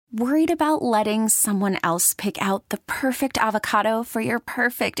Worried about letting someone else pick out the perfect avocado for your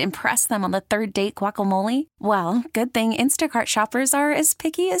perfect impress them on the third date guacamole? Well, good thing Instacart shoppers are as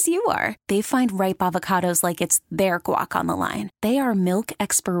picky as you are. They find ripe avocados like it's their guac on the line. They are milk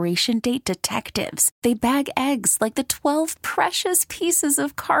expiration date detectives. They bag eggs like the 12 precious pieces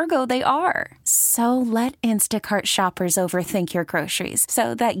of cargo they are. So let Instacart shoppers overthink your groceries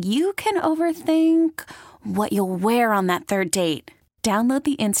so that you can overthink what you'll wear on that third date. Download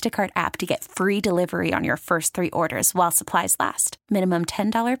the Instacart app to get free delivery on your first 3 orders while supplies last. Minimum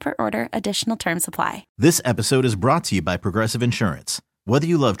 $10 per order. Additional terms apply. This episode is brought to you by Progressive Insurance. Whether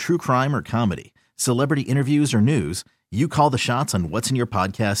you love true crime or comedy, celebrity interviews or news, you call the shots on what's in your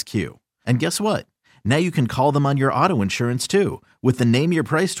podcast queue. And guess what? Now you can call them on your auto insurance too with the Name Your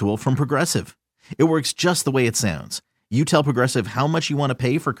Price tool from Progressive. It works just the way it sounds. You tell Progressive how much you want to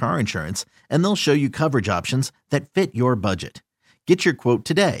pay for car insurance, and they'll show you coverage options that fit your budget. Get your quote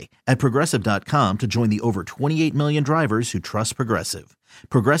today at Progressive.com to join the over 28 million drivers who trust Progressive.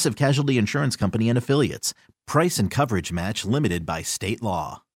 Progressive Casualty Insurance Company and Affiliates. Price and coverage match limited by state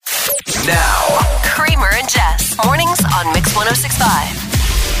law. Now, Kramer and Jess. Mornings on Mix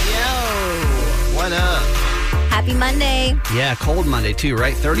 106.5. Yo, what up? Happy Monday. Yeah, cold Monday too,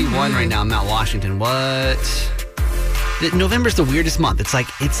 right? 31 right now in Mount Washington. What? November's the weirdest month. It's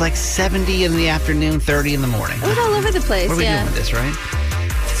like 70 in the afternoon, 30 in the morning. It's all over the place. What are we doing with this, right?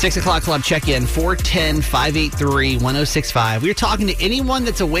 6 o'clock club check-in, 410-583-1065. We're talking to anyone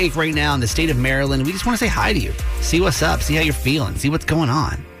that's awake right now in the state of Maryland. We just want to say hi to you. See what's up. See how you're feeling. See what's going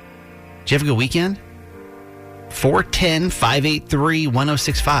on. Did you have a good weekend?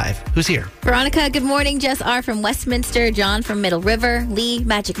 410-583-1065. Who's here? Veronica, good morning. Jess R. from Westminster. John from Middle River. Lee,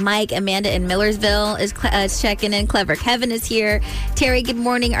 Magic Mike, Amanda in Millersville is checking in. Clever Kevin is here. Terry, good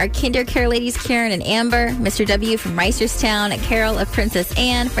morning. Our kinder care ladies, Karen and Amber. Mr. W. from Reisterstown. Carol of Princess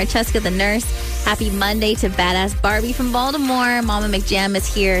Anne. Francesca the nurse. Happy Monday to Badass Barbie from Baltimore. Mama McJam is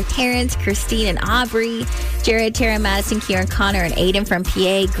here. Terrence, Christine, and Aubrey. Jared, Tara, Madison, Kieran, Connor, and Aiden from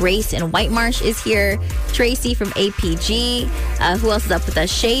PA. Grace in White Marsh is here. Tracy from APG. Who else is up with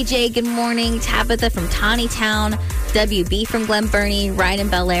us? Shay J, good morning. Tabitha from Tawny Town. WB from Glen Burnie. Ryan in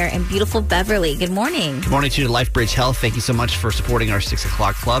Bel Air. And beautiful Beverly. Good morning. Good morning to you, LifeBridge Health. Thank you so much for supporting our 6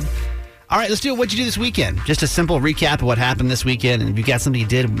 o'clock club. All right, let's do it. What'd you do this weekend? Just a simple recap of what happened this weekend. And if you got something you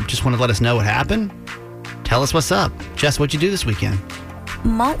did, just want to let us know what happened, tell us what's up. Jess, what'd you do this weekend?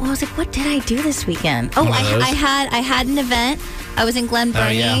 I was like, what did I do this weekend? Oh, I had an event. I was in Glen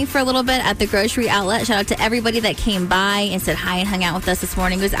Burnie for a little bit at the grocery outlet. Shout out to everybody that came by and said hi and hung out with us this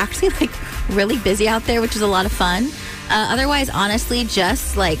morning. It was actually really busy out there, which was a lot of fun. Otherwise, honestly,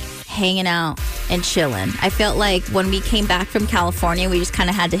 just hanging out and chilling. I felt like when we came back from California, we just kind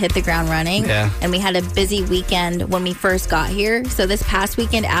of had to hit the ground running. Yeah. And we had a busy weekend when we first got here. So this past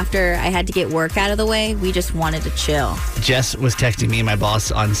weekend, after I had to get work out of the way, we just wanted to chill. Jess was texting me and my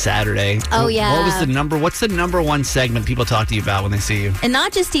boss on Saturday. Oh, yeah. What's the number one segment people talk to you about when they see you? And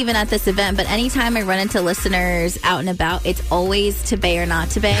not just even at this event, but anytime I run into listeners out and about, it's always to bay or not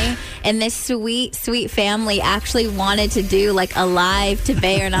to bay. And this sweet, sweet family actually wanted to do a live to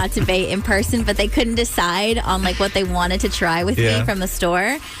bay or not to bay in person, but they couldn't decide on what they wanted to try with me from the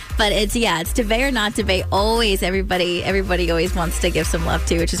store. But it's to bay or not to bay. Always, everybody always wants to give some love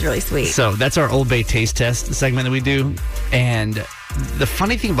to, which is really sweet. So that's our Old Bay taste test segment that we do. And the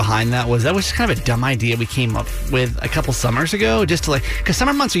funny thing behind that was just kind of a dumb idea we came up with a couple summers ago, just to because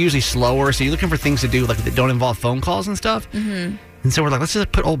summer months are usually slower, so you're looking for things to do that don't involve phone calls and stuff. Mm-hmm. And so we're let's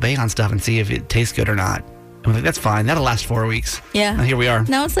just put Old Bay on stuff and see if it tastes good or not. And we're that's fine. That'll last 4 weeks. Yeah. And here we are.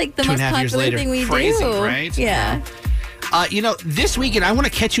 Now it's the most popular thing we Crazy, do. Right? Yeah. This weekend, I want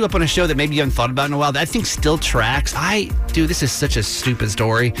to catch you up on a show that maybe you haven't thought about in a while that I think still tracks. This is such a stupid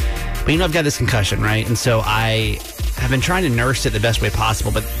story. But I've got this concussion, right? And so I have been trying to nurse it the best way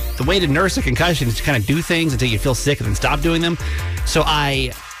possible. But the way to nurse a concussion is to kind of do things until you feel sick and then stop doing them. So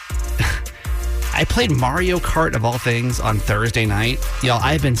I played Mario Kart of all things on Thursday night. Y'all,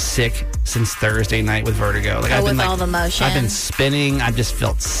 I've been sick since Thursday night with vertigo. I've been all the motion. I've been spinning. I've just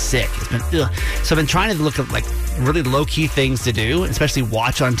felt sick. It's been ugh. So I've been trying to look at really low-key things to do, especially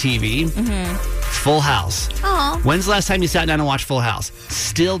watch on TV. Mm-hmm. Full House. Oh. When's the last time you sat down and watched Full House?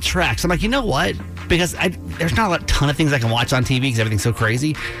 Still tracks. I'm like, you know what? Because there's not a ton of things I can watch on TV because everything's so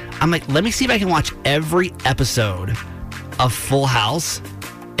crazy. I'm like, let me see if I can watch every episode of Full House.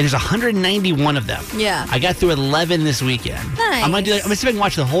 And there's 191 of them. Yeah. I got through 11 this weekend. Nice. I'm going to see if I can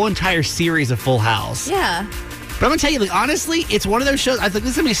watch the whole entire series of Full House. Yeah. But I'm going to tell you, honestly, it's one of those shows. I think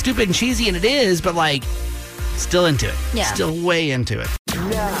this is going to be stupid and cheesy, and it is, but still into it. Yeah. Still way into it.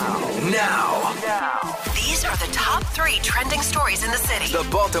 Now. These are the top 3 3 trending stories in the city. The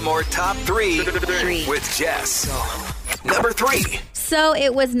Baltimore Top 3 with Jess. Number 3. So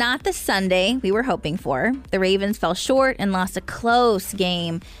it was not the Sunday we were hoping for. The Ravens fell short and lost a close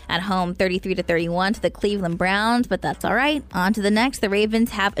game at home 33-31 to the Cleveland Browns, but that's all right. On to the next. The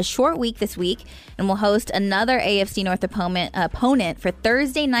Ravens have a short week this week and will host another AFC North opponent for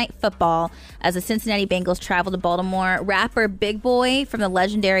Thursday Night Football as the Cincinnati Bengals travel to Baltimore. Rapper Big Boy from the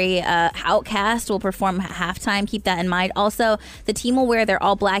legendary Outkast will perform at halftime. Keep that in mind. Also, the team will wear their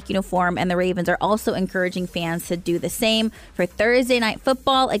all-black uniform, and the Ravens are also encouraging fans to do the same for Thursday Night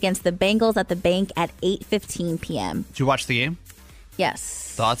Football against the Bengals at the Bank at 8:15 p.m. Did you watch the game?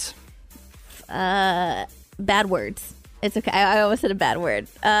 Yes. Thoughts? Bad words. It's okay. I almost said a bad word.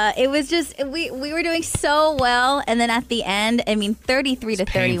 It was just, we were doing so well, and then at the end,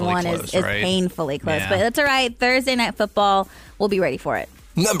 33-31 is painfully close. Yeah. But that's all right. Thursday Night Football, we'll be ready for it.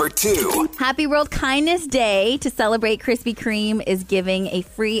 Number 2. Happy World Kindness Day. To celebrate, Krispy Kreme is giving a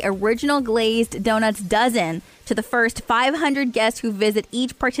free original glazed donuts dozen to the first 500 guests who visit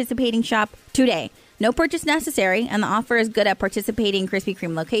each participating shop today. No purchase necessary, and the offer is good at participating Krispy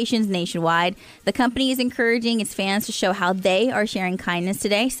Kreme locations nationwide. The company is encouraging its fans to show how they are sharing kindness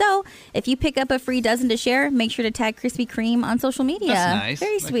today. So, if you pick up a free dozen to share, make sure to tag Krispy Kreme on social media. That's nice.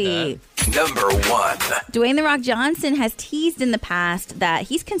 Very Like sweet. Number 1. Dwayne "The Rock" Johnson has teased in the past that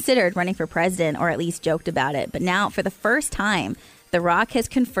he's considered running for president, or at least joked about it. But now, for the first time, The Rock has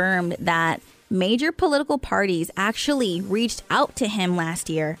confirmed that major political parties actually reached out to him last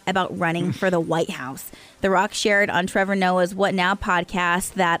year about running for the White House. The Rock shared on Trevor Noah's What Now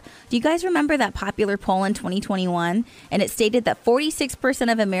podcast that, do you guys remember that popular poll in 2021? And it stated that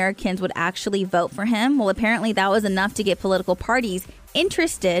 46% of Americans would actually vote for him. Well, apparently that was enough to get political parties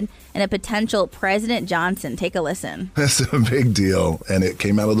interested in a potential President Johnson. Take a listen. That's a big deal, and it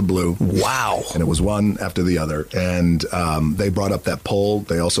came out of the blue. Wow. And it was one after the other. And they brought up that poll.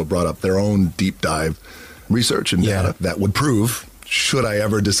 They also brought up their own deep dive research and data that would prove, should I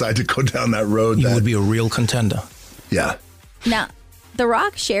ever decide to go down that road, you would be a real contender. Yeah. Now, The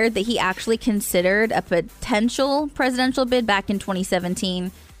Rock shared that he actually considered a potential presidential bid back in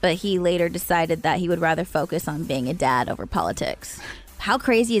 2017, but he later decided that he would rather focus on being a dad over politics. How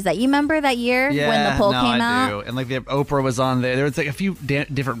crazy is that? You remember that year when the poll came out? I do. And Oprah was on there. There was a few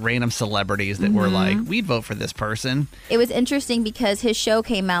different random celebrities that were like, we'd vote for this person. It was interesting because his show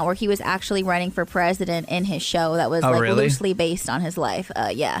came out where he was actually running for president in his show that was really? loosely based on his life.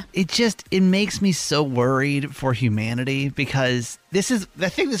 Yeah. It makes me so worried for humanity because I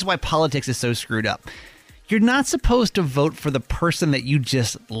think this is why politics is so screwed up. You're not supposed to vote for the person that you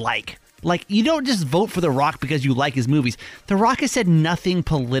just like. Like, you don't just vote for The Rock because you like his movies. The Rock has said nothing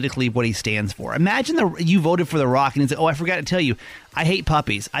politically what he stands for. Imagine you voted for The Rock and he said, I forgot to tell you, I hate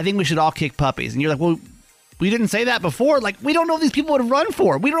puppies. I think we should all kick puppies. And you're like, well, we didn't say that before. Like, we don't know what these people would have run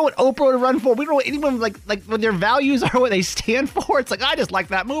for. We don't know what Oprah would have run for. We don't know what anyone, like what their values are, what they stand for. It's like, I just like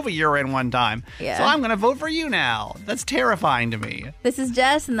that movie you were in one time. Yeah. So I'm going to vote for you now. That's terrifying to me. This is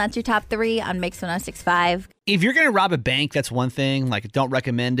Jess, and that's your top 3 on Mix 106.5. If you're going to rob a bank, that's one thing. Like, don't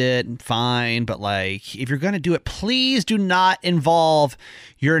recommend it, fine. But, like, if you're going to do it, please do not involve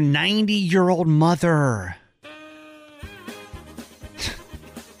your 90-year-old mother.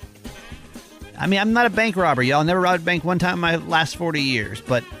 I mean, I'm not a bank robber, y'all. Never robbed a bank one time in my last 40 years.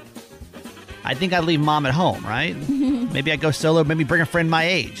 But I think I'd leave mom at home, right? Maybe I'd go solo, maybe bring a friend my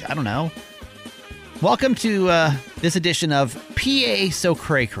age. I don't know. Welcome to this edition of PA So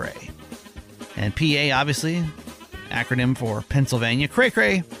Cray Cray. And PA, obviously, acronym for Pennsylvania. Cray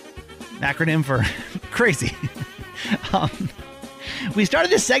Cray, acronym for crazy. We started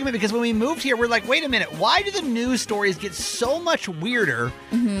this segment because when we moved here, we're like, wait a minute, why do the news stories get so much weirder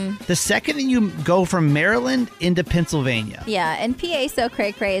the second that you go from Maryland into Pennsylvania? Yeah, and PA So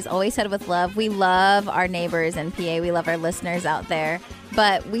Cray Cray is always said with love. We love our neighbors in PA. We love our listeners out there.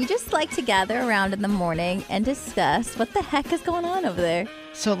 But we just like to gather around in the morning and discuss what the heck is going on over there.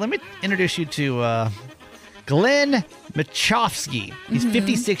 So let me introduce you to Glenn Machowski. He's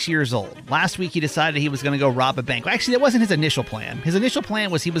 56 years old. Last week, he decided he was going to go rob a bank. Well, actually, that wasn't his initial plan. His initial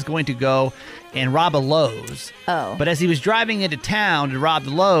plan was he was going to go and rob a Lowe's. Oh. But as he was driving into town to rob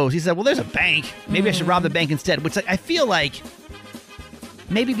the Lowe's, he said, well, there's a bank. Maybe I should rob the bank instead. Which I feel like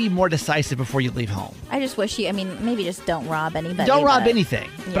maybe be more decisive before you leave home. I just wish maybe just don't rob anybody. Don't rob anything.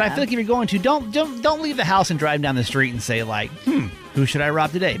 Yeah. But I feel like if you're going to, don't leave the house and drive down the street and say, like, who should I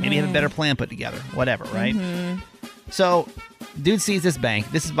rob today? Maybe have a better plan put together. Whatever, right? So, dude sees this bank.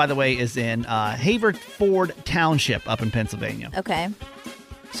 This is, by the way, is in Haverford Township up in Pennsylvania. Okay.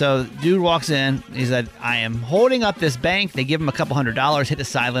 So dude walks in. He said, I am holding up this bank. They give him a couple $100, hit the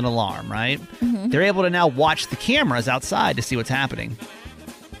silent alarm, right? Mm-hmm. They're able to now watch the cameras outside to see what's happening.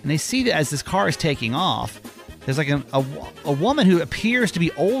 And they see that as this car is taking off, there's like a woman who appears to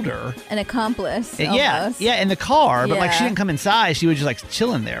be older. An accomplice. Yeah, in the car. But like she didn't come inside. She was just like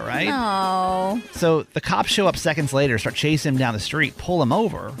chilling there, right? No. So the cops show up seconds later, start chasing him down the street, pull him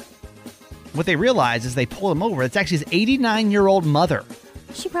over. What they realize is they pull him over. It's actually his 89-year-old mother.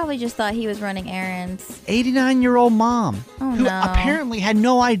 She probably just thought he was running errands. 89-year-old mom. Who apparently had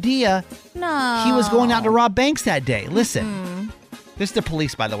no idea he was going out to rob banks that day. Listen, this is the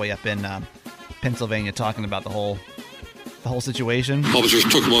police, by the way, up in Pennsylvania talking about the whole situation. Officers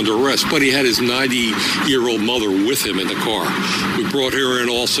took him under arrest, but he had his 90-year-old mother with him in the car. We brought her in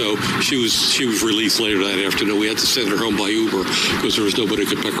also. She was released later that afternoon. We had to send her home by Uber because there was nobody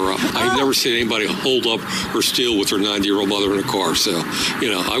who could pick her up. I've never seen anybody hold up or steal with their 90-year-old mother in a car. So,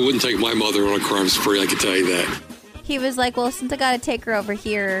 I wouldn't take my mother on a crime spree, I can tell you that. He was like, well, since I got to take her over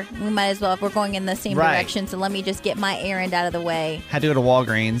here, we might as well, if we're going in the same direction, so let me just get my errand out of the way. Had to go to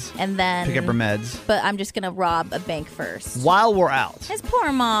Walgreens. And then pick up her meds. But I'm just going to rob a bank first. While we're out. His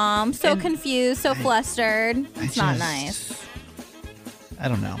poor mom. So confused, so flustered. It's not nice. I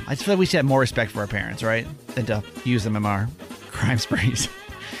don't know. I just feel like we should have more respect for our parents, right? Than to use them in our crime sprees.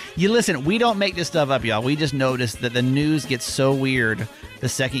 You listen, we don't make this stuff up, y'all. We just noticed that the news gets so weird the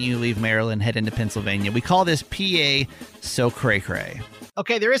second you leave Maryland, head into Pennsylvania. We call this PA so cray-cray.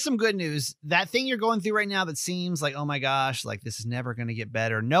 Okay, there is some good news. That thing you're going through right now that seems like, oh my gosh, like this is never going to get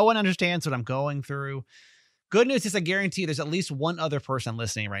better. No one understands what I'm going through. Good news is I guarantee there's at least one other person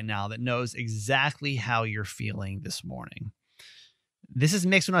listening right now that knows exactly how you're feeling this morning. This is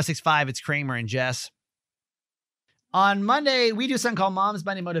Mix 1065. It's Kramer and Jess. On Monday, we do something called Mom's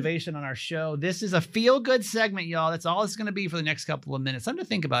Monday Motivation on our show. This is a feel-good segment, y'all. That's all it's going to be for the next couple of minutes. Something to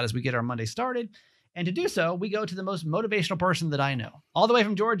think about as we get our Monday started. And to do so, we go to the most motivational person that I know. All the way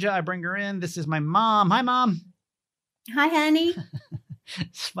from Georgia, I bring her in. This is my mom. Hi, Mom. Hi, honey.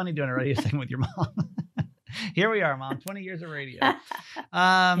 It's funny doing a radio segment with your mom. Here we are, Mom. 20 years of radio.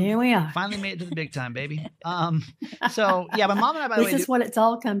 Here we are. Finally made it to the big time, baby. So, yeah, my mom and I, by the way... This is what it's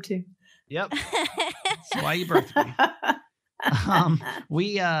all come to. Yep. That's why you birthed me.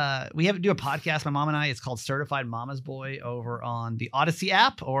 We do a podcast, my mom and I. It's called Certified Mama's Boy over on the Odyssey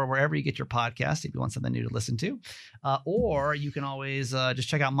app or wherever you get your podcast if you want something new to listen to. Or you can always just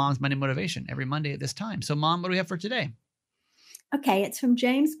check out Mom's Monday Motivation every Monday at this time. So, Mom, what do we have for today? Okay, it's from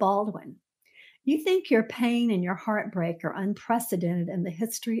James Baldwin. You think your pain and your heartbreak are unprecedented in the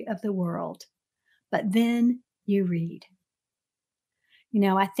history of the world, but then you read.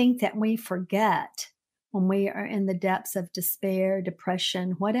 I think that we forget when we are in the depths of despair,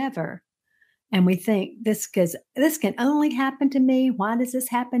 depression, whatever, and we think this can only happen to me. Why does this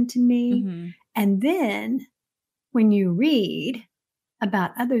happen to me? Mm-hmm. And then when you read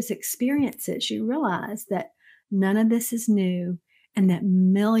about others' experiences, you realize that none of this is new and that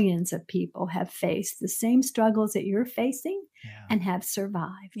millions of people have faced the same struggles that you're facing and have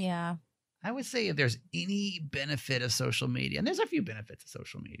survived. Yeah. I would say if there's any benefit of social media, and there's a few benefits of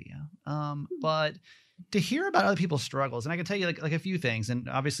social media, but to hear about other people's struggles, and I can tell you like a few things. And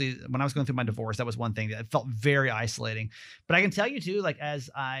obviously, when I was going through my divorce, that was one thing that felt very isolating. But I can tell you too, like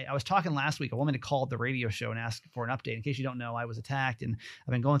as I was talking last week, a woman had called the radio show and asked for an update. In case you don't know, I was attacked and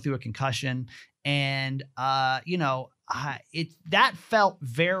I've been going through a concussion, and that felt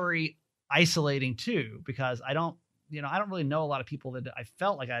very isolating too, because I don't really know a lot of people that I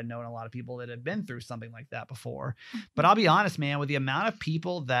felt like I had known a lot of people that had been through something like that before. But I'll be honest, man, with the amount of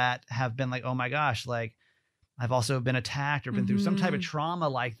people that have been like, oh my gosh, like I've also been attacked or been through some type of trauma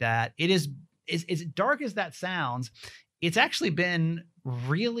like that. It is as dark as that sounds. It's actually been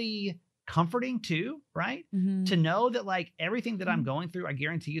really comforting too, right? Mm-hmm. To know that like everything that I'm going through, I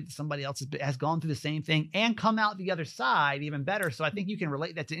guarantee you that somebody else has gone through the same thing and come out the other side even better. So I think you can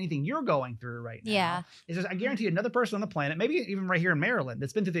relate that to anything you're going through right now. Yeah. I guarantee you another person on the planet, maybe even right here in Maryland,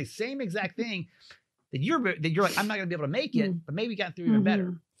 that's been through the same exact thing that you're like, I'm not going to be able to make it, but maybe got through even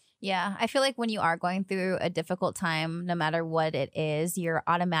better. Yeah, I feel like when you are going through a difficult time, no matter what it is, your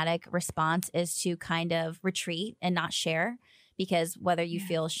automatic response is to kind of retreat and not share. Because whether you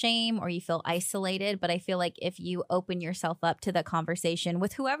feel shame or you feel isolated, but I feel like if you open yourself up to the conversation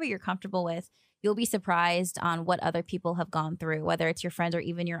with whoever you're comfortable with, you'll be surprised on what other people have gone through, whether it's your friends or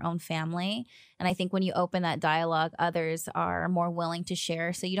even your own family. And I think when you open that dialogue, others are more willing to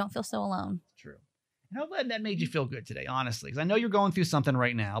share so you don't feel so alone. True. And I'm glad that made you feel good today, honestly, because I know you're going through something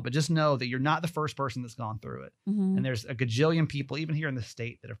right now, but just know that you're not the first person that's gone through it. Mm-hmm. And there's a gajillion people, even here in the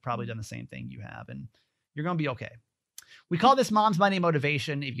state, that have probably done the same thing you have, and you're going to be okay. We call this Mom's Money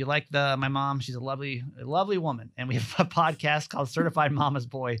Motivation. If you like my mom, she's a lovely woman. And we have a podcast called Certified Mama's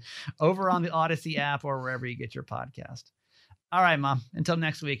Boy over on the Odyssey app or wherever you get your podcast. All right, Mom. Until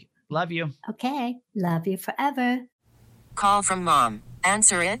next week. Love you. Okay. Love you forever. Call from mom.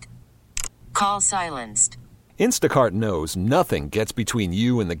 Answer it. Call silenced. Instacart knows nothing gets between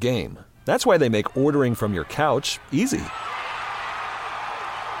you and the game. That's why they make ordering from your couch easy.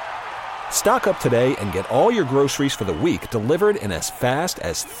 Stock up today and get all your groceries for the week delivered in as fast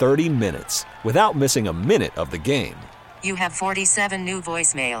as 30 minutes without missing a minute of the game. You have 47 new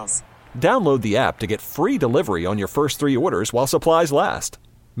voicemails. Download the app to get free delivery on your first 3 orders while supplies last.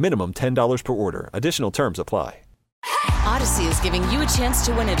 Minimum $10 per order. Additional terms apply. Odyssey is giving you a chance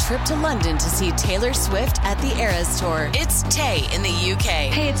to win a trip to London to see Taylor Swift at the Eras Tour. It's Tay in the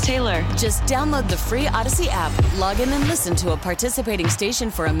UK. Hey, it's Taylor. Just download the free Odyssey app, log in and listen to a participating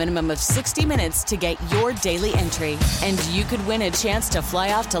station for a minimum of 60 minutes to get your daily entry. And you could win a chance to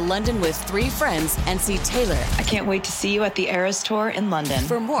fly off to London with 3 friends and see Taylor. I can't wait to see you at the Eras Tour in London.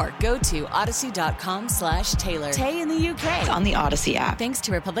 For more, go to odyssey.com/Taylor. Tay in the UK. It's on the Odyssey app. Thanks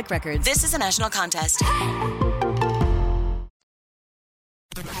to Republic Records. This is a national contest.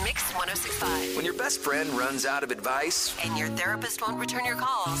 Mix 1065. When your best friend runs out of advice, And your therapist won't return your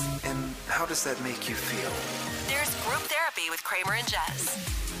calls. and how does that make you feel? There's group therapy with Kramer and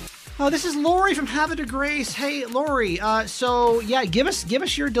Jess. Oh, this is Lori from Habit of Grace. Hey, Lori. Give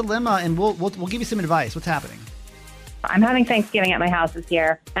us your dilemma, and we'll give you some advice. What's happening? I'm having Thanksgiving at my house this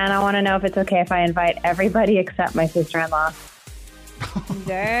year, and I want to know if it's okay if I invite everybody except my sister-in-law.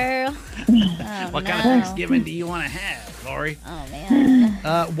 Girl. What kind of Thanksgiving do you want to have, Lori? Oh, man.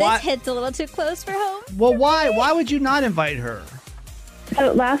 Why? This hits a little too close for home. Well, why? Why would you not invite her?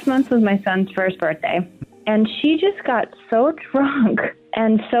 So last month was my son's first birthday, and she just got so drunk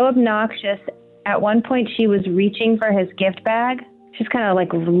and so obnoxious. At one point, she was reaching for his gift bag. She's kind of like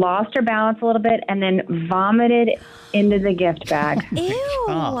lost her balance a little bit and then vomited into the gift bag. Ew.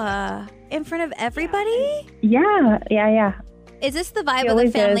 In front of everybody? Yeah. Is this the vibe of the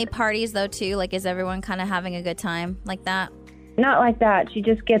family parties, though, too? Like, is everyone kind of having a good time like that? Not like that. She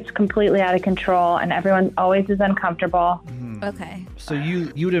just gets completely out of control, and everyone always is uncomfortable. Okay. So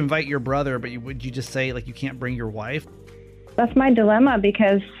you would invite your brother, but would you just say, like, you can't bring your wife? That's my dilemma,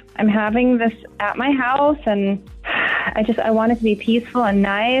 because I'm having this at my house, and I want it to be peaceful and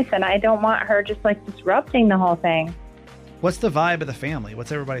nice, and I don't want her just, like, disrupting the whole thing. What's the vibe of the family?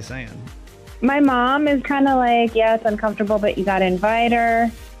 What's everybody saying? My mom is kind of like, yeah, it's uncomfortable, but you got to invite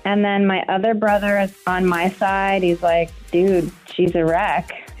her. And then my other brother is on my side. He's like, dude, she's a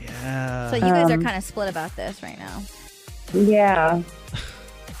wreck. Yeah. So you guys are kind of split about this right now. Yeah.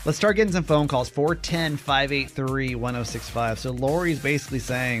 Let's start getting some phone calls. 410-583-1065. So Lori's basically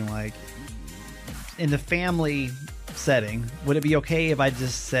saying, like, in the family setting, would it be okay if I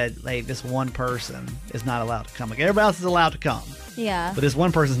just said, hey, this one person is not allowed to come? Like, everybody else is allowed to come. Yeah. But this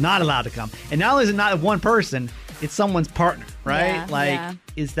one person's not allowed to come. And not only is it not one person, it's someone's partner, right?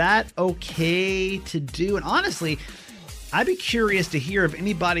 Is that okay to do? And honestly, I'd be curious to hear if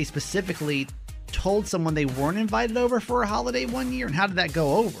anybody specifically told someone they weren't invited over for a holiday one year, and how did that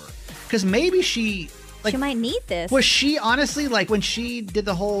go over? Because maybe she might need this. Was she honestly, like, when she did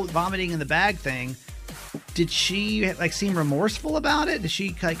the whole vomiting in the bag thing, did she like seem remorseful about it? Did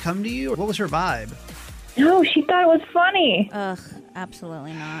she like come to you? Or what was her vibe? No, she thought it was funny. Ugh,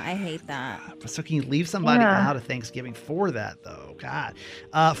 absolutely not. I hate that. So can you leave somebody out of Thanksgiving for that, though? God.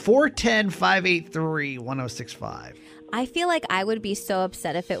 410-583-1065. I feel like I would be so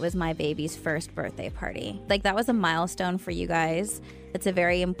upset if it was my baby's first birthday party. Like, that was a milestone for you guys. It's a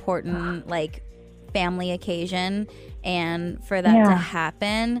very important, like, family occasion. And for that to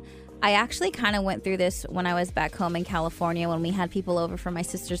happen, I actually kind of went through this when I was back home in California when we had people over for my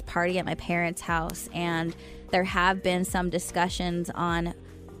sister's party at my parents' house. And there have been some discussions on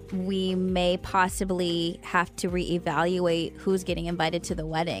we may possibly have to reevaluate who's getting invited to the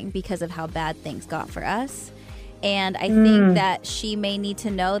wedding because of how bad things got for us. And I think that she may need to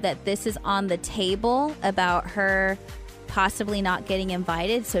know that this is on the table about her possibly not getting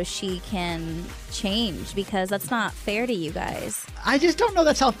invited so she can change, because that's not fair to you guys. I just don't know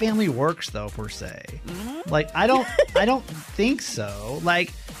that's how family works, though, per se. Like, I don't think so.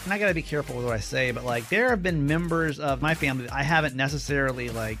 Like, and I gotta be careful with what I say, but like, there have been members of my family that I haven't necessarily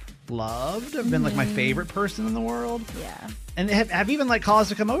like loved. Have been like my favorite person in the world. Yeah. And have even like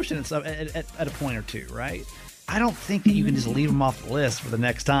caused a commotion and stuff at a point or two, right? I don't think that you can just leave them off the list for the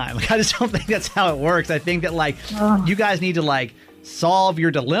next time. Like, I just don't think that's how it works. I think that like you guys need to like solve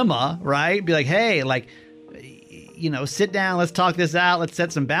your dilemma, right? Be like, hey, like, you know, sit down, let's talk this out, let's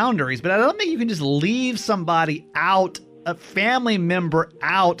set some boundaries. But I don't think you can just leave somebody out a family member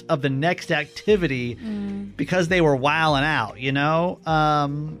out of the next activity because they were wilding out, you know?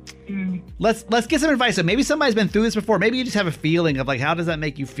 Let's get some advice. So maybe somebody's been through this before. Maybe you just have a feeling of like, how does that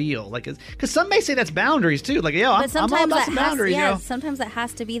make you feel? Like, because some may say that's boundaries too. Like, yo, I'm all about some boundaries. Yeah, you know? sometimes that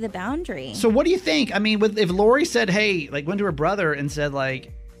has to be the boundary. So what do you think? I mean, if Lori said, hey, like went to her brother and said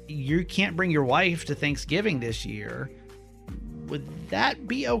like, you can't bring your wife to Thanksgiving this year, would that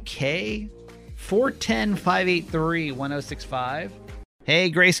be okay? 410-583-1065. Hey,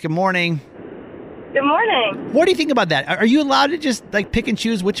 Grace, good morning. Good morning. What do you think about that? Are you allowed to just like pick and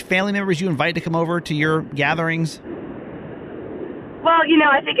choose which family members you invite to come over to your gatherings? Well, you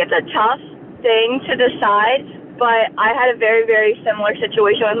know, I think it's a tough thing to decide, but I had a very, very similar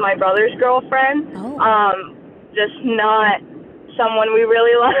situation with my brother's girlfriend. Just not someone we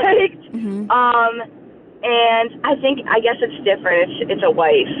really liked. And I guess it's different. It's a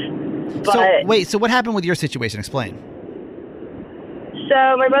wife. But So what happened with your situation? Explain.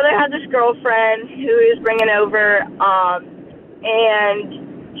 So my brother had this girlfriend who he was bringing over, and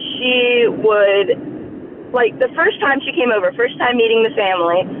she would, like, the first time she came over, first time meeting the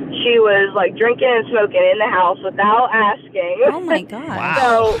family, she was, like, drinking and smoking in the house without asking. Oh, my God. Wow.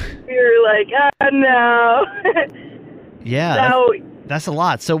 So we were like, oh, no. Yeah, So, that's a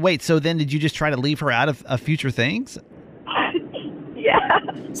lot. So wait, so then did you just try to leave her out of future things? yeah.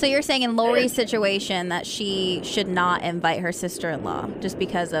 So you're saying in Lori's situation that she should not invite her sister-in-law just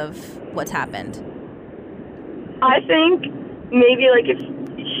because of what's happened? I think maybe, like, if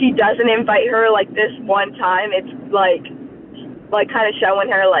she doesn't invite her, like, this one time, it's, like kind of showing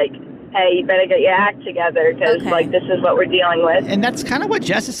her, like, hey, you better get your act together because, like, this is what we're dealing with. And that's kind of what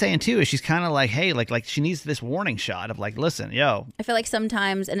Jess is saying, too, is she's kind of like, hey, like she needs this warning shot of, like, listen, yo. I feel like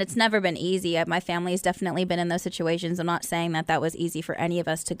sometimes, and it's never been easy. My family's definitely been in those situations. I'm not saying that was easy for any of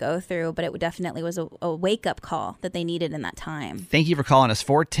us to go through, but it definitely was a wake-up call that they needed in that time. Thank you for calling us,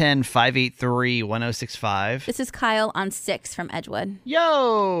 410-583-1065. This is Kyle on 6 from Edgewood.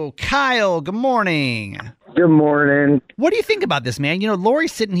 Yo, Kyle, good morning. Good morning. What do you think about this, man? You know,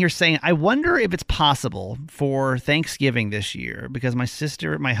 Lori's sitting here saying, I wonder if it's possible for Thanksgiving this year because my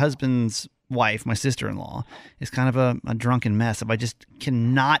husband's wife, my sister-in-law, is kind of a drunken mess. If I just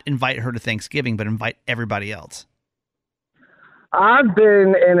cannot invite her to Thanksgiving, but invite everybody else. I've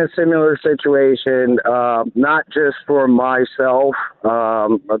been in a similar situation, not just for myself.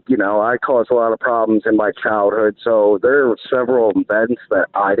 You know, I caused a lot of problems in my childhood, so there were several events that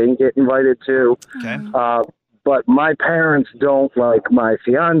I didn't get invited to. Okay. But my parents don't like my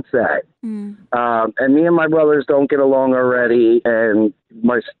fiance. And me and my brothers don't get along already, and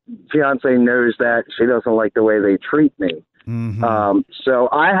my fiance knows that. She doesn't like the way they treat me. So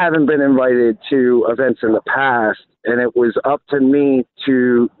I haven't been invited to events in the past, and it was up to me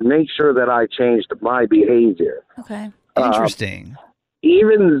to make sure that I changed my behavior. Okay. Interesting.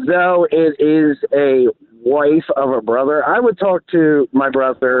 Even though it is a wife of a brother, I would talk to my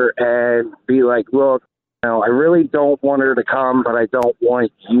brother and be like, look, you know, I really don't want her to come, but I don't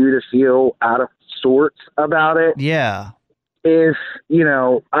want you to feel out of sorts about it. Yeah. If, you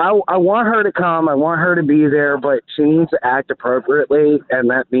know, I want her to come, I want her to be there, but she needs to act appropriately, and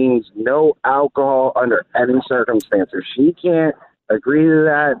that means no alcohol under any circumstances. If she can't agree to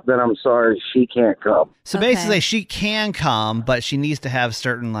that, then I'm sorry, she can't come. So basically, she can come, but she needs to have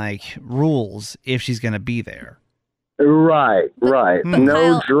certain, like, rules if she's going to be there. Right. But No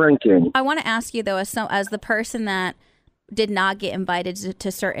Kyle, drinking. I want to ask you, though, as the person that did not get invited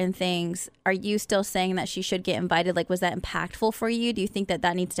to certain things, are you still saying that she should get invited? Like, was that impactful for you? Do you think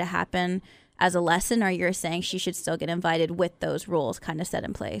that needs to happen as a lesson, or you're saying she should still get invited with those rules kind of set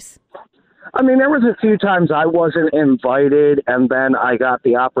in place? I mean, there was a few times I wasn't invited, and then I got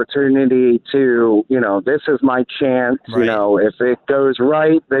the opportunity to, you know, this is my chance. Right. You know, if it goes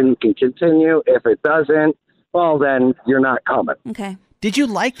right, then you can continue. If it doesn't, well, then you're not coming. Okay. Did you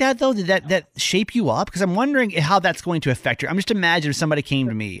like that, though? Did that shape you up? Because I'm wondering how that's going to affect you. I'm just imagining if somebody came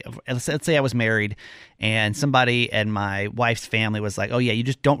to me. Let's say I was married and somebody and my wife's family was like, oh, yeah,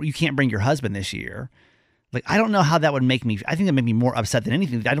 you can't bring your husband this year. Like, I don't know how that would make me. I think that made me more upset than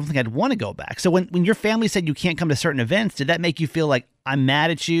anything. I don't think I'd want to go back. So when your family said you can't come to certain events, did that make you feel like I'm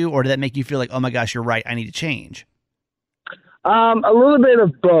mad at you? Or did that make you feel like, oh, my gosh, you're right, I need to change? A little bit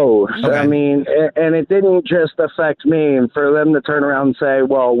of both. Okay. I mean, and it didn't just affect me. And for them to turn around and say,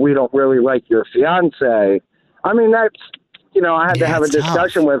 well, we don't really like your fiance. I mean, that's, you know, I had to have a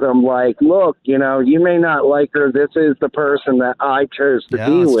discussion with them. Like, look, you know, you may not like her. This is the person that I chose to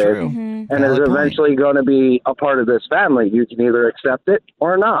be with. And is eventually going to be a part of this family. You can either accept it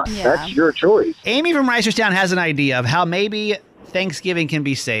or not. Yeah. That's your choice. Amy from Reisterstown has an idea of how maybe Thanksgiving can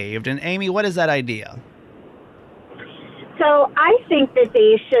be saved. And Amy, what is that idea? So I think that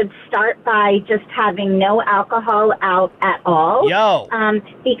they should start by just having no alcohol out at all.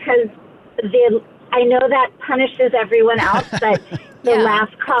 Because I know that punishes everyone else, but the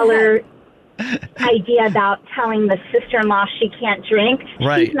last caller idea about telling the sister-in-law she can't drink,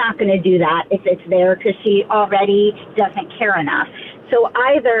 she's not going to do that if it's there because she already doesn't care enough. So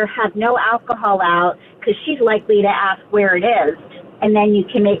either have no alcohol out because she's likely to ask where it is, and then you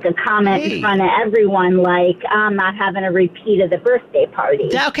can make a comment in front of everyone like, I'm not having a repeat of the birthday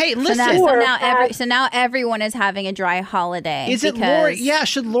party. Okay, listen. So now everyone is having a dry holiday. Is it Lori? Yeah,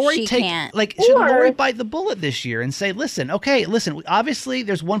 should Lori should Lori bite the bullet this year and say, listen, obviously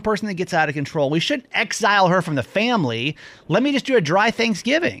there's one person that gets out of control. We shouldn't exile her from the family. Let me just do a dry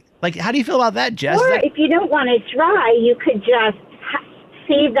Thanksgiving. Like, how do you feel about that, Jess? Or if you don't want it dry, you could just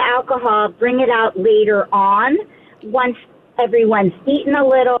save the alcohol, bring it out later on once everyone's eaten a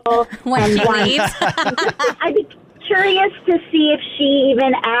little. I'd be curious to see if she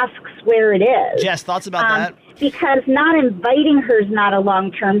even asks where it is. Jess, thoughts about that? Because not inviting her is not a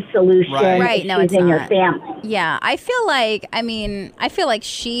long-term solution. Right. No, it's in not. your family. Yeah, I feel like I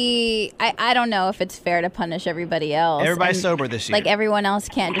don't know if it's fair to punish everybody else. Everybody's sober this year. Like everyone else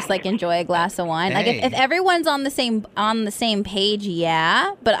can't just like enjoy a glass of wine. Like if everyone's on the same page,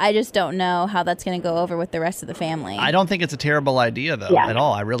 yeah, but I just don't know how that's going to go over with the rest of the family. I don't think it's a terrible idea though at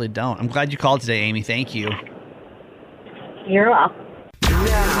all. I really don't. I'm glad you called today, Amy. Thank you. You're welcome.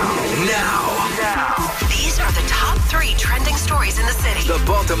 Now. These are the top 3 trending stories in the city. The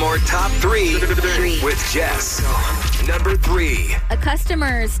Baltimore Top 3 with Jess. Number 3. A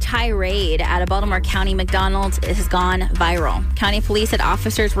customer's tirade at a Baltimore County McDonald's has gone viral. County police said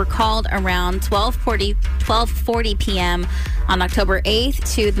officers were called around 12:40 p.m. on October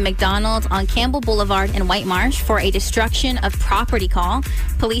 8th to the McDonald's on Campbell Boulevard in White Marsh for a destruction of property call.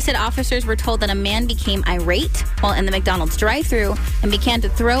 Police said officers were told that a man became irate while in the McDonald's drive-thru and began to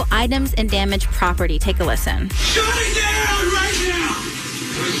throw items and damage property. Take a listen. Shut it down right now!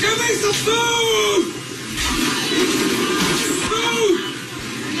 Give me some food! Food!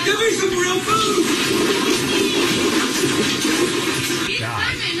 Give me some real food! He's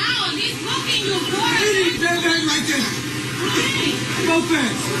coming out. He's smoking you, boy. Stand back right there. Go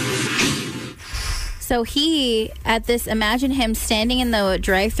fast. So imagine him standing in the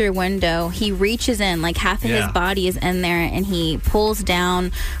drive-thru window. He reaches in, like half of his body is in there, and he pulls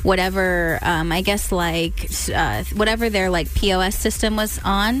down whatever, whatever their like POS system was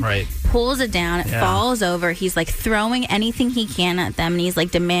on. Right. Pulls it down, it falls over. He's like throwing anything he can at them, and he's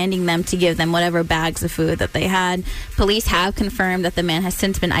like demanding them to give them whatever bags of food that they had. Police have confirmed that the man has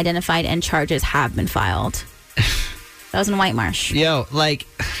since been identified and charges have been filed. That was in White Marsh.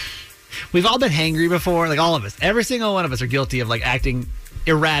 We've all been hangry before, like all of us. Every single one of us are guilty of like acting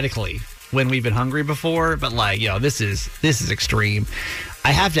erratically when we've been hungry before. But this is extreme.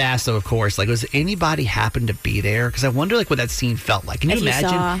 I have to ask though, of course, like, was anybody happen to be there? Because I wonder like what that scene felt like. Can you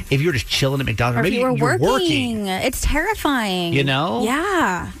imagine if you were just chilling at McDonald's, or maybe you were working? It's terrifying. You know?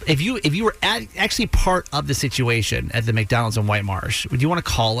 Yeah. If you were actually part of the situation at the McDonald's in White Marsh, would you want to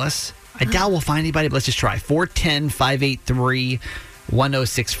call us? I doubt we'll find anybody, but let's just try.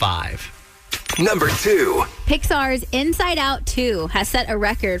 410-583-1065. Number 2. Pixar's Inside Out 2 has set a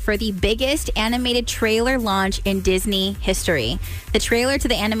record for the biggest animated trailer launch in Disney history. The trailer to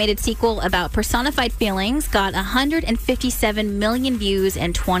the animated sequel about personified feelings got 157 million views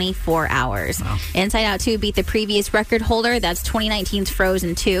in 24 hours. Wow. Inside Out 2 beat the previous record holder, that's 2019's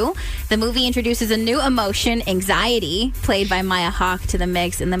Frozen 2. The movie introduces a new emotion, anxiety, played by Maya Hawke to the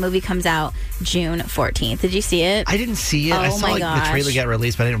mix, and the movie comes out June 14th. Did you see it? I didn't see it. I saw the trailer get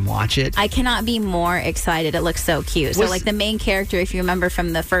released, but I didn't watch it. I cannot be more excited. It looks so cute. So like the main character, if you remember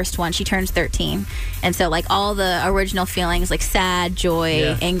from the first one, she turns 13. And so like all the original feelings, like sad,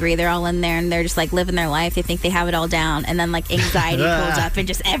 joy, angry, they're all in there, and they're just like living their life. They think they have it all down. And then like anxiety pulls up and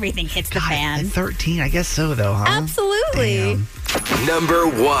just everything hits the fan. At 13, I guess so though, huh? Absolutely. Damn. Number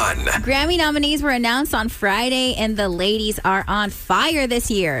 1. Grammy nominees were announced on Friday, and the ladies are on fire this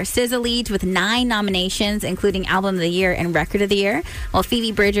year. SZA leads with 9 nominations, including Album of the Year and Record of the Year, while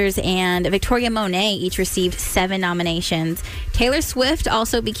Phoebe Bridgers and Victoria Monet each received 7 nominations. Taylor Swift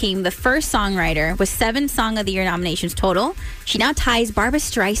also became the first songwriter with 7 Song of the Year nominations total. She now ties Barbra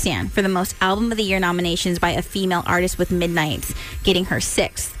Streisand for the most Album of the Year nominations by a female artist, with Midnights getting her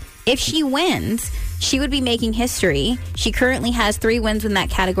 6th. If she wins, she would be making history. She currently has 3 wins in that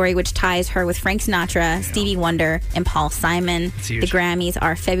category, which ties her with Frank Sinatra, Stevie Wonder, and Paul Simon. The Grammys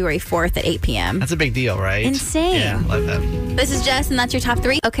are February 4th at 8 p.m. That's a big deal, right? Insane. Yeah, I love that. This is Jess, and that's your top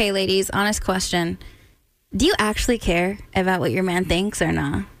 3. Okay, ladies, honest question. Do you actually care about what your man thinks or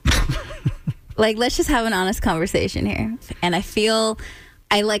not? Like, let's just have an honest conversation here. And I feel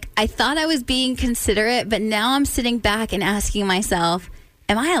I thought I was being considerate, but now I'm sitting back and asking myself,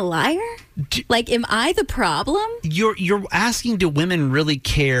 am I a liar? Like, am I the problem? You're asking, do women really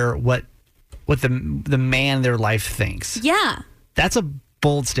care what the man in their life thinks? Yeah. That's a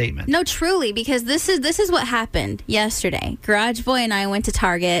bold statement. No, truly, because this is what happened yesterday. Garage Boy and I went to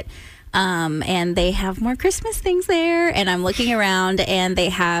Target, and they have more Christmas things there. And I'm looking around, and they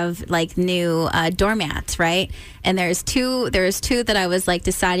have like new doormats, right? And there's two that I was like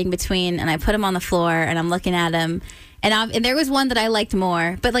deciding between, and I put them on the floor, and I'm looking at them. And there was one that I liked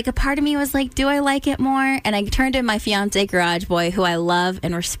more, but like a part of me was like, do I like it more? And I turned to my fiance, Garage Boy, who I love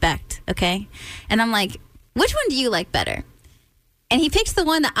and respect, okay? And I'm like, which one do you like better? And he picks the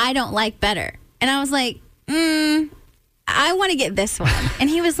one that I don't like better. And I was like, I want to get this one. And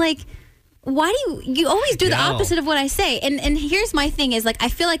he was like, why do you always do the opposite of what I say? And here's my thing is, like, I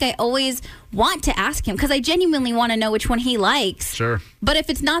feel like I always want to ask him because I genuinely want to know which one he likes. Sure. But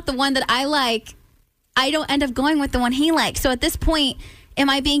if it's not the one that I like, I don't end up going with the one he likes. So at this point, am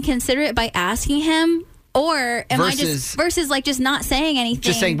I being considerate by asking him? Or am I just, versus like just not saying anything?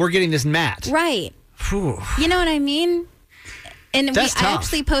 Just saying, we're getting this mat. Right. Whew. You know what I mean? And That's tough. I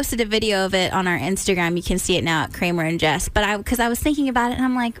actually posted a video of it on our Instagram. You can see it now at Kramer and Jess. But because I was thinking about it, and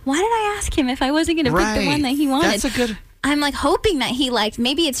I'm like, why did I ask him if I wasn't going to pick the one that he wanted? That's a good... I'm like hoping that he liked.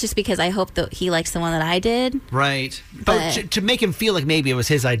 Maybe it's just because I hope that he likes the one that I did. Right. But to make him feel like maybe it was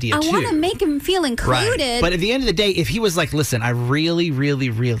his idea too. I want to make him feel included. Right. But at the end of the day, if he was like, listen, I really,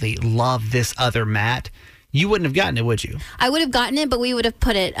 really, really love this other mat, you wouldn't have gotten it, would you? I would have gotten it, but we would have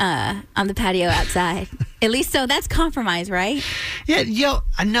put it on the patio outside. At least so that's compromise, right? Yeah,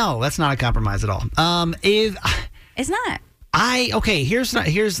 no, that's not a compromise at all. It's not.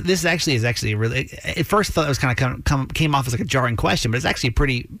 This is actually really, at first I thought it was kind of came off as like a jarring question, but it's actually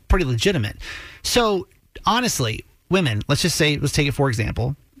pretty legitimate. So honestly, women, let's take it for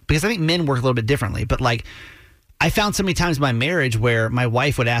example, because I think men work a little bit differently, but like I found so many times in my marriage where my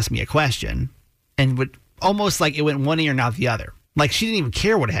wife would ask me a question and would almost like it went one ear and out the other. Like she didn't even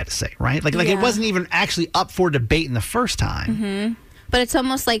care what I had to say, right? Like it wasn't even actually up for debate in the first time. Mm-hmm. But it's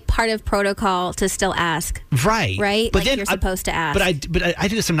almost like part of protocol to still ask. Right. Right? But like you're supposed to ask. But I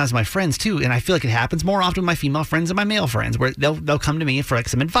do this sometimes with my friends too, and I feel like it happens more often with my female friends than my male friends, where they'll come to me for like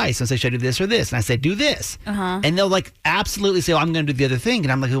some advice and say, should I do this or this? And I say, do this. Uh-huh. And they'll like absolutely say, I'm going to do the other thing.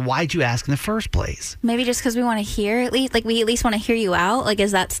 And I'm like, well, why'd you ask in the first place? Maybe just because we want to hear at least, like we at least want to hear you out. Like,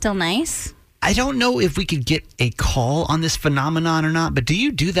 is that still nice? I don't know if we could get a call on this phenomenon or not, but do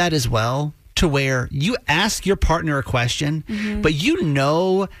you do that as well? To where you ask your partner a question, but you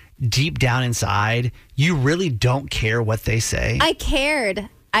know deep down inside, you really don't care what they say. I cared.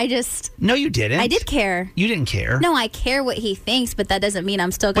 No, you didn't. I did care. You didn't care. No, I care what he thinks, but that doesn't mean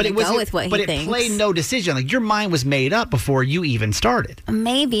I'm still going to go with what he thinks. But it played no decision. Like your mind was made up before you even started.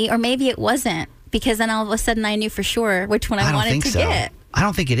 Maybe, or maybe it wasn't, because then all of a sudden I knew for sure which one I wanted to get. I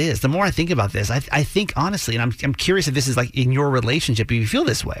don't think it is. The more I think about this, I think honestly, and I'm curious if this is like in your relationship, do you feel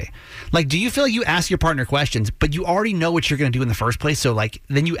this way? Like, do you feel like you ask your partner questions, but you already know what you're going to do in the first place? So like,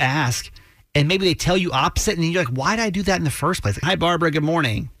 then you ask, and maybe they tell you opposite, and you're like, why did I do that in the first place? Like, hi, Barbara. Good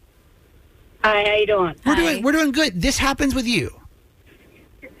morning. Hi, how you doing? We're doing good. This happens with you.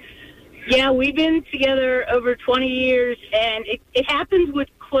 Yeah, we've been together over 20 years, and it happens with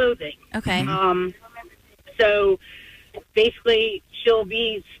clothing. Okay. So basically, she'll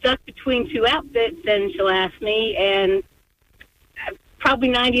be stuck between two outfits, and she'll ask me, and probably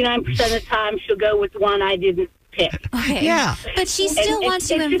 99% of the time, she'll go with the one I didn't pick. Okay. Yeah. But she still wants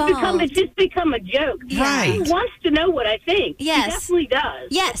you involved. It's just become a joke. Yeah. She wants to know what I think. Yes. She definitely does.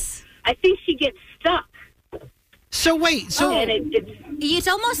 Yes. I think she gets stuck. So wait, And it's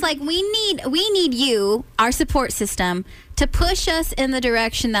almost like we need you, our support system, to push us in the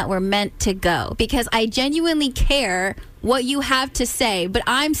direction that we're meant to go, because I genuinely care what you have to say, but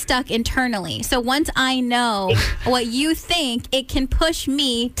I'm stuck internally. So once I know what you think, it can push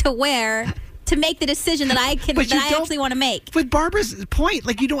me to make the decision that I actually want to make. With Barbara's point,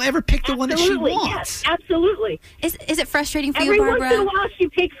 like you don't ever pick the one that she wants. Yes, absolutely. Is it frustrating for Every you, Barbara? once in a while, she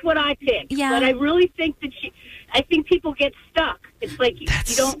picks what I pick. Yeah. But I really think that I think people get stuck. It's like you get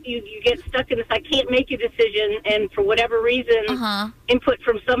stuck in this, I can't make a decision, and for whatever reason, input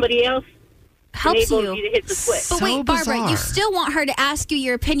from somebody else helps enables you to hit the switch. But wait, Barbara, you still want her to ask you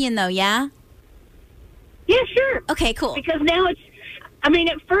your opinion, though, yeah? Yeah, sure. Okay, cool. Because now at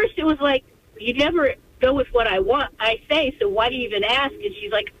first it was like, you never go with what I say, so why do you even ask? And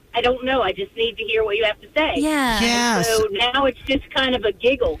she's like, I don't know, I just need to hear what you have to say. Yeah. And so now it's just kind of a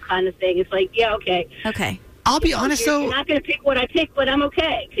giggle kind of thing. It's like, yeah, okay. Okay. I'll be honest, though. You're not going to pick what I pick, but I'm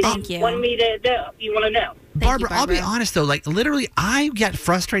okay. Thank you. You want me to know. You want to know. Barbara, I'll be honest, though. Like, literally, I got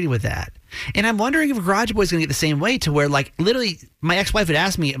frustrated with that. And I'm wondering if Garage Boy's going to get the same way to where, like, literally, my ex-wife had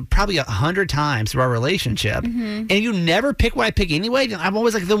asked me probably 100 times through our relationship, and you never pick what I pick anyway. I'm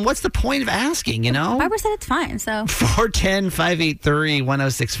always like, then what's the point of asking, you know? Barbara said it's fine, so.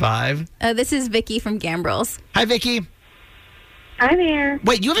 410-583-1065. This is Vicky from Gambrels. Hi, Vicky. Hi there.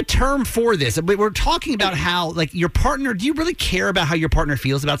 Wait, you have a term for this. We're talking about how, like, your partner, do you really care about how your partner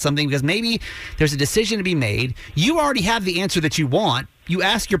feels about something? Because maybe there's a decision to be made. You already have the answer that you want. You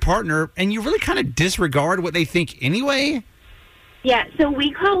ask your partner, and you really kind of disregard what they think anyway? Yeah, so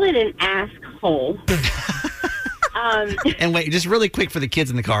we call it an ask hole. And wait, just really quick for the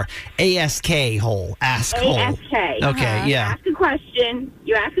kids in the car. ASK hole. Ask hole. ASK. Okay, yeah. You ask a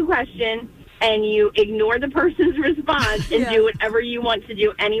question, and you ignore the person's response and do whatever you want to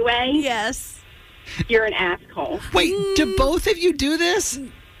do anyway. Yes. You're an asshole. Wait, do both of you do this?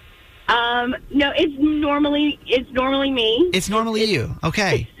 No, it's normally me. It's normally you.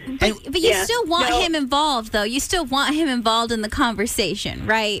 Okay. But you still want him involved, though. You still want him involved in the conversation,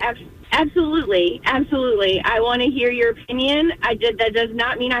 right? Absolutely. I want to hear your opinion. That does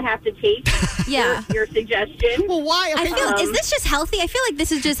not mean I have to take your suggestion. Well, why? I feel is this just healthy? I feel like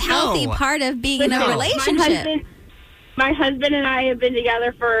this is just healthy part of being in a relationship. My husband and I have been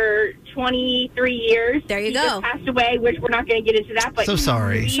together for 23 years. There you he go. Just passed away, which we're not going to get into that. But so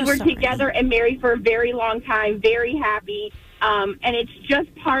sorry. We were together and married for a very long time, very happy. And it's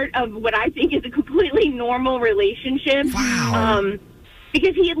just part of what I think is a completely normal relationship. Wow.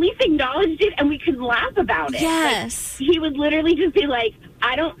 Because he at least acknowledged it and we could laugh about it. Yes. Like, he would literally just be like,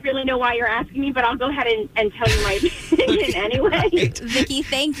 I don't really know why you're asking me, but I'll go ahead and tell you my opinion anyway. Vicky,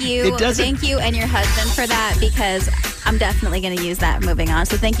 thank you. Thank you and your husband for that, because I'm definitely going to use that moving on.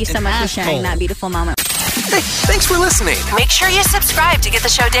 So thank you so much for sharing that beautiful moment. Hey, thanks for listening. Make sure you subscribe to get the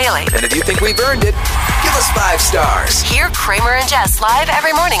show daily. And if you think we've earned it, give us 5 stars. Hear Kramer and Jess live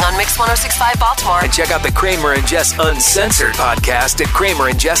every morning on Mix 106.5 Baltimore. And check out the Kramer and Jess Uncensored podcast at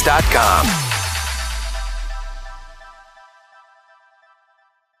kramerandjess.com.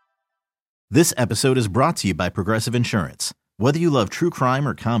 This episode is brought to you by Progressive Insurance. Whether you love true crime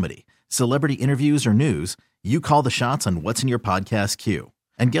or comedy, celebrity interviews or news, you call the shots on what's in your podcast queue.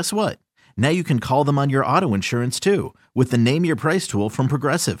 And guess what? Now you can call them on your auto insurance too with the Name Your Price tool from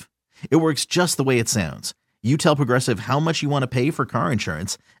Progressive. It works just the way it sounds. You tell Progressive how much you want to pay for car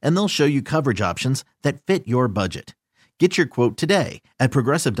insurance, and they'll show you coverage options that fit your budget. Get your quote today at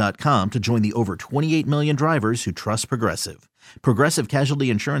Progressive.com to join the over 28 million drivers who trust Progressive. Progressive Casualty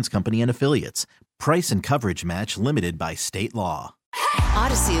Insurance Company and Affiliates. Price and coverage match limited by state law.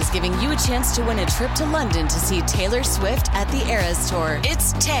 Odyssey is giving you a chance to win a trip to London to see Taylor Swift at the Eras Tour.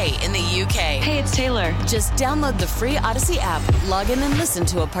 It's Tay in the UK. Hey, it's Taylor. Just download the free Odyssey app, log in and listen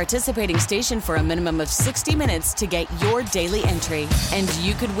to a participating station for a minimum of 60 minutes to get your daily entry. And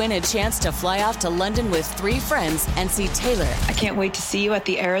you could win a chance to fly off to London with 3 friends and see Taylor. I can't wait to see you at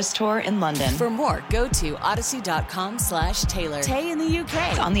the Eras Tour in London. For more, go to odyssey.com/Taylor. Tay in the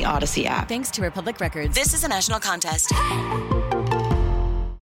UK. It's on the Odyssey app. Thanks to Republic Records. This is a national contest.